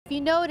if you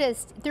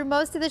noticed, through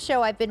most of the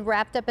show, I've been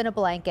wrapped up in a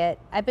blanket.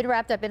 I've been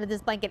wrapped up into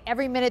this blanket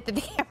every minute that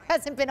the camera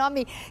hasn't been on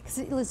me because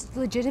it was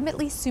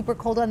legitimately super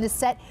cold on this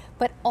set.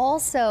 But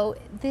also,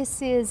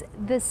 this is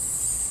the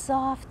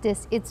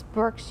softest. It's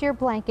Berkshire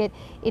Blanket.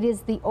 It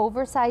is the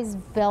oversized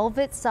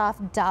velvet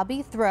soft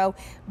Dobby throw,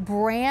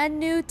 brand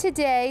new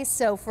today.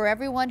 So for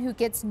everyone who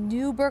gets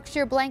new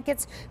Berkshire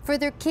blankets for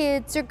their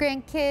kids or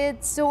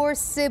grandkids or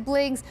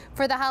siblings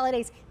for the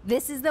holidays,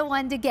 this is the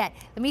one to get.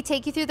 Let me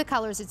take you through the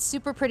colors. It's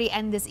super pretty,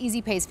 and this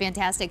easy pay is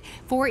fantastic.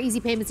 4 easy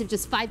payments of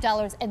just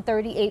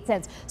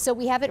 $5.38. So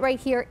we have it right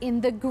here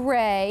in the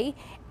gray,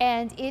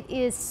 and it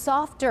is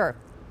softer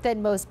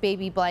than most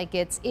baby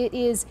blankets. It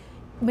is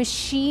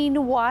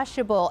machine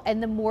washable,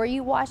 and the more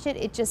you wash it,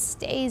 it just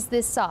stays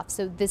this soft.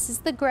 So this is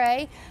the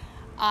gray.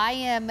 I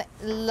am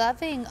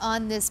loving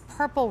on this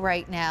purple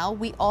right now.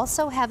 We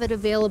also have it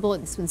available,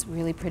 and this one's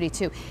really pretty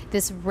too,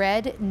 this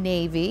red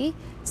navy.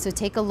 So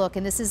take a look,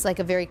 and this is like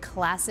a very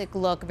classic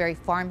look, a very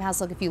farmhouse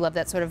look if you love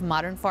that sort of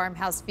modern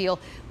farmhouse feel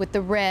with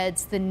the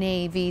reds, the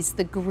navies,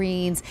 the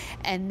greens,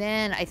 and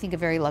then I think a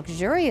very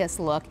luxurious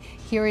look.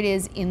 Here it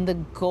is in the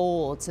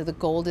gold, so the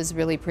gold is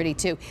really pretty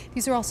too.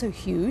 These are also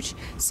huge.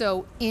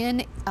 So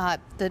in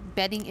the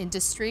bedding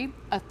industry,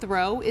 a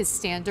throw is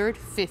standard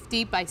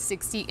 50 by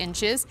 60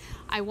 inches.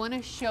 I want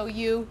to show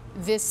you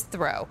this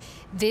throw.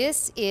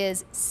 This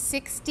is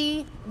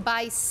 60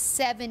 by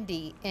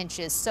 70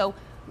 inches. So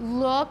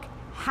look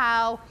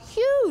how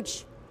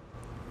huge.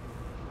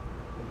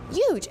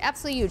 Huge,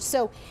 absolutely huge.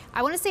 So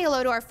I want to say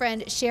hello to our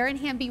friend Sharon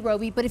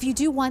Hamby-Roby, but if you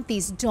do want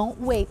these, don't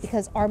wait,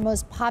 because our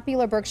most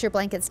popular Berkshire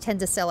blankets tend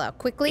to sell out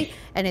quickly,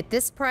 and at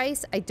this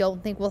price, I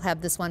don't think we'll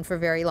have this one for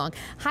very long.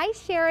 Hi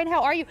Sharon,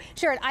 how are you?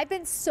 Sharon, I've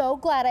been so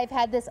glad I've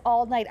had this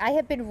all night. I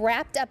have been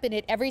wrapped up in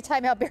it every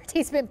time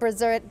Alberti's been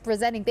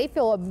presenting. They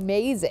feel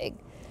amazing.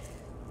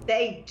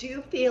 They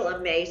do feel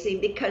amazing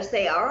because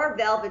they are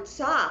velvet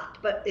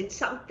soft, but it's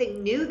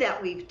something new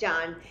that we've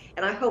done,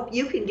 and I hope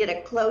you can get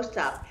a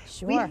close-up.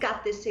 Sure. We've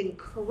got this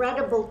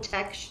incredible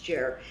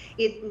texture.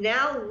 It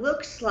now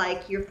looks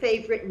like your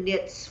favorite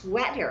knit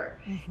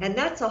sweater, and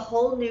that's a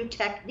whole new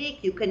technique.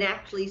 You can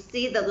actually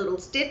see the little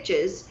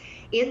stitches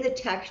in the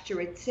texture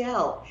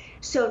itself.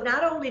 So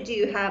not only do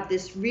you have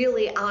this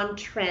really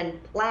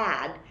on-trend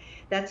plaid,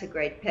 that's a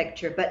great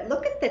picture, but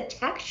look at the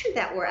texture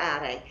that we're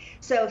adding.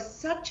 So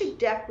such a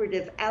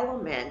decorative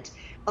element,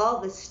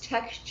 all this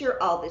texture,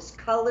 all this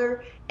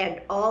color, and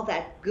all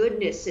that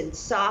goodness and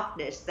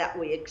softness that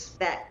we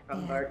expect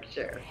from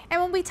Berkshire.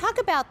 And when we talk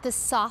about the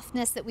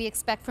softness that we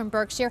expect from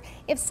Berkshire,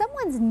 if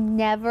someone's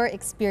never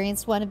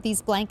experienced one of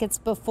these blankets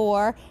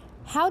before,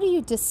 how do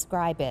you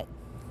describe it?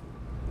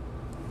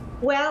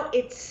 Well,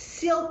 it's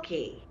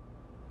silky.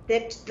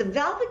 The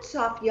velvet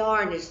soft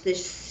yarn is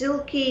this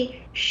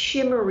silky,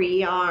 shimmery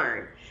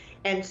yarn.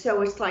 And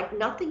so it's like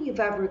nothing you've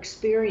ever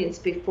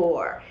experienced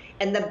before.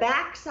 And the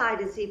back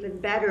side is even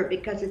better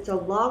because it's a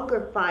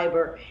longer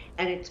fiber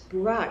and it's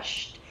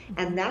brushed.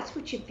 And that's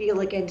what you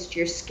feel against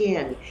your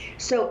skin.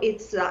 So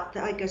it's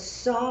like a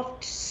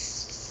soft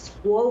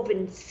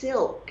woven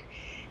silk,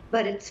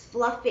 but it's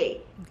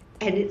fluffy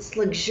and it's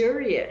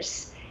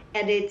luxurious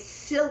and it's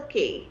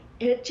silky.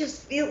 And it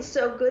just feels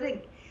so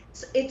good.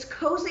 It's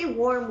cozy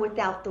warm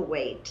without the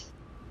weight.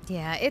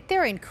 Yeah,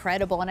 they're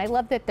incredible, and I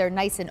love that they're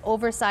nice and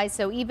oversized.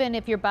 So even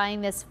if you're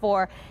buying this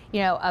for, you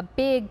know, a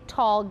big,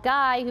 tall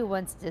guy who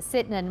wants to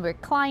sit in a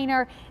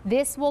recliner,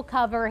 this will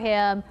cover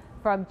him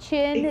from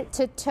chin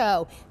to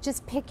toe.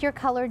 Just pick your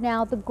color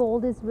now. The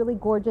gold is really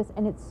gorgeous,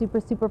 and it's super,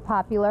 super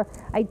popular.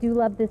 I do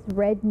love this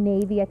red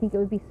navy. I think it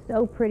would be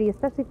so pretty,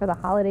 especially for the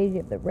holidays. You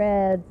have the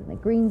reds and the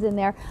greens in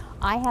there.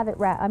 I have it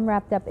I'm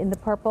wrapped up in the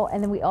purple,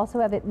 and then we also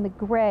have it in the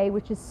gray,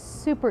 which is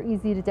super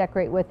easy to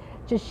decorate with.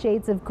 Just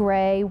shades of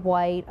gray,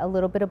 white, a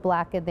little bit of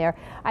black in there.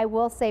 I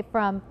will say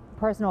from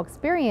personal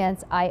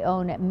experience, I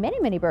own many,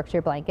 many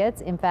Berkshire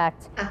blankets. In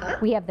fact,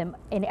 we have them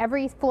in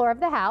every floor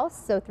of the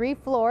house. So 3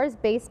 floors,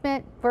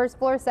 basement, first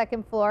floor,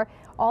 second floor,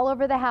 all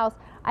over the house.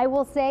 I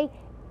will say,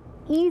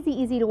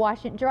 easy to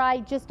wash and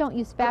dry. Just don't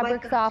use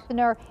fabric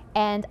softener.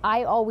 And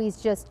I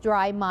always just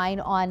dry mine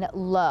on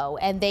low,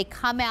 and they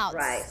come out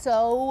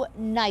so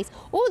nice.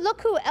 Oh, look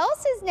who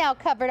else is now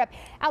covered up.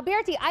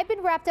 Alberti, I've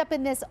been wrapped up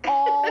in this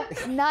all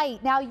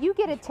night. Now you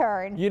get a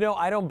turn. You know,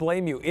 I don't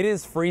blame you. It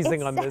is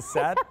freezing on this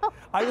set.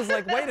 I was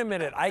like, wait a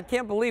minute, I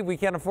can't believe we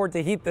can't afford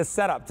to heat this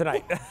setup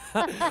tonight.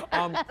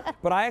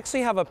 But I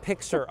actually have a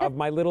picture of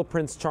my little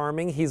Prince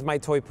Charming. He's my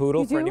toy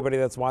poodle for anybody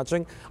that's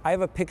watching. I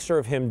have a picture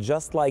of him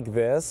just like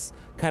this,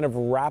 kind of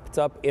wrapped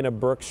up in a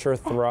Berkshire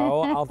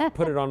throw. I'll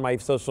put it on my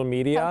social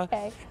media.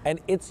 And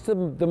it's the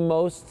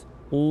most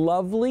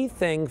lovely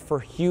thing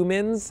for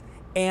humans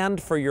and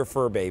for your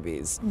fur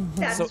babies.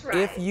 So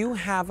if you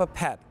have a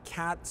pet,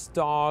 cats,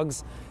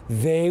 dogs,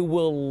 they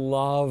will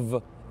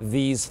love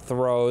these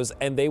throws,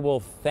 and they will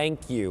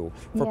thank you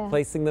for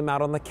placing them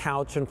out on the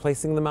couch and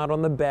placing them out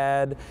on the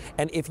bed.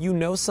 And if you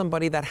know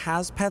somebody that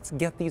has pets,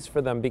 get these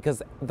for them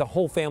because the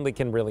whole family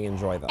can really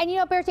enjoy them. And you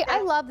know, Bertie,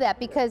 I love that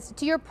because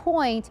to your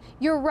point,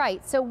 you're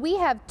right. So we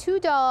have 2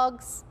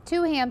 dogs,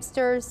 2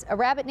 hamsters, a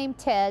rabbit named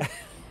Ted,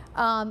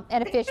 and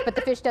a fish, but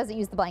the fish doesn't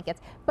use the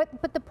blankets.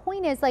 But the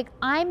point is, like,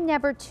 I'm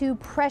never too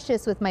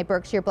precious with my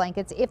Berkshire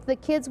blankets. If the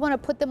kids want to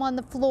put them on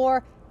the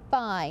floor,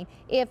 fine.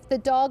 If the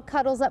dog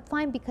cuddles up,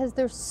 fine, because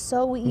they're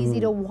so easy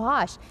to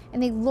wash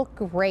and they look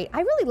great.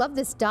 I really love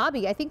this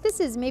Dobby. I think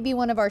this is maybe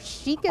one of our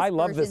chicest I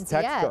love this versions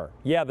texture.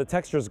 yet. Yeah, the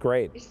texture is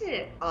great. Isn't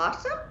it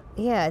awesome?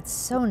 Yeah, it's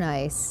so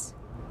nice.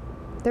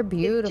 They're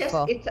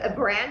beautiful. It's a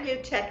brand new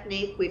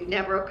technique. We've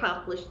never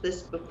accomplished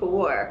this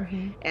before.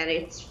 And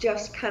it's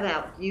just come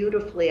out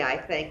beautifully, I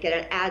think. And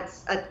it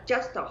adds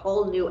just a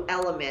whole new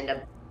element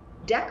of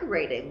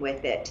decorating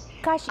with it.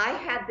 Gosh. I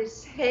had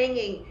this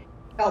hanging,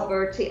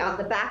 Alberti, on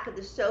the back of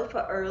the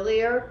sofa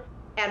earlier,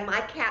 and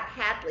my cat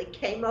Hadley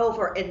came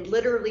over and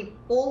literally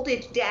pulled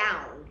it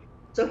down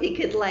so he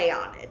could lay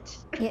on it.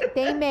 Yeah,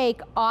 they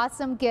make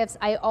awesome gifts.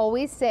 I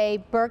always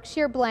say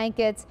Berkshire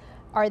blankets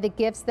are the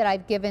gifts that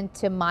I've given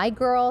to my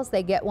girls.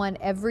 They get one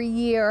every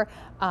year.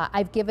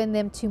 I've given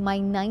them to my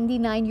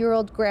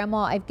 99-year-old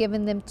grandma. I've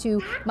given them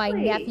to my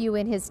nephew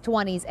in his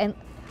 20s. And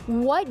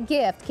what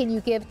gift can you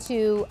give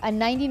to a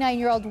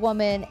 99-year-old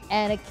woman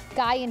and a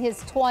guy in his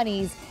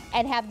 20s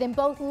and have them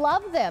both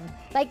love them?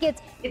 Like,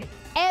 it's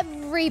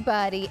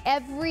everybody,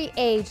 every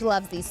age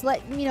loves these. So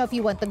let me know if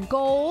you want the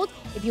gold,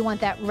 if you want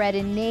that red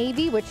and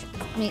navy, which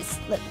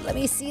let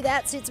me see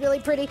that, so it's really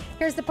pretty.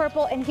 Here's the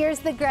purple and here's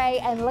the gray,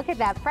 and look at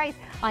that price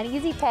on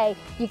Easy Pay.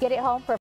 You get it home for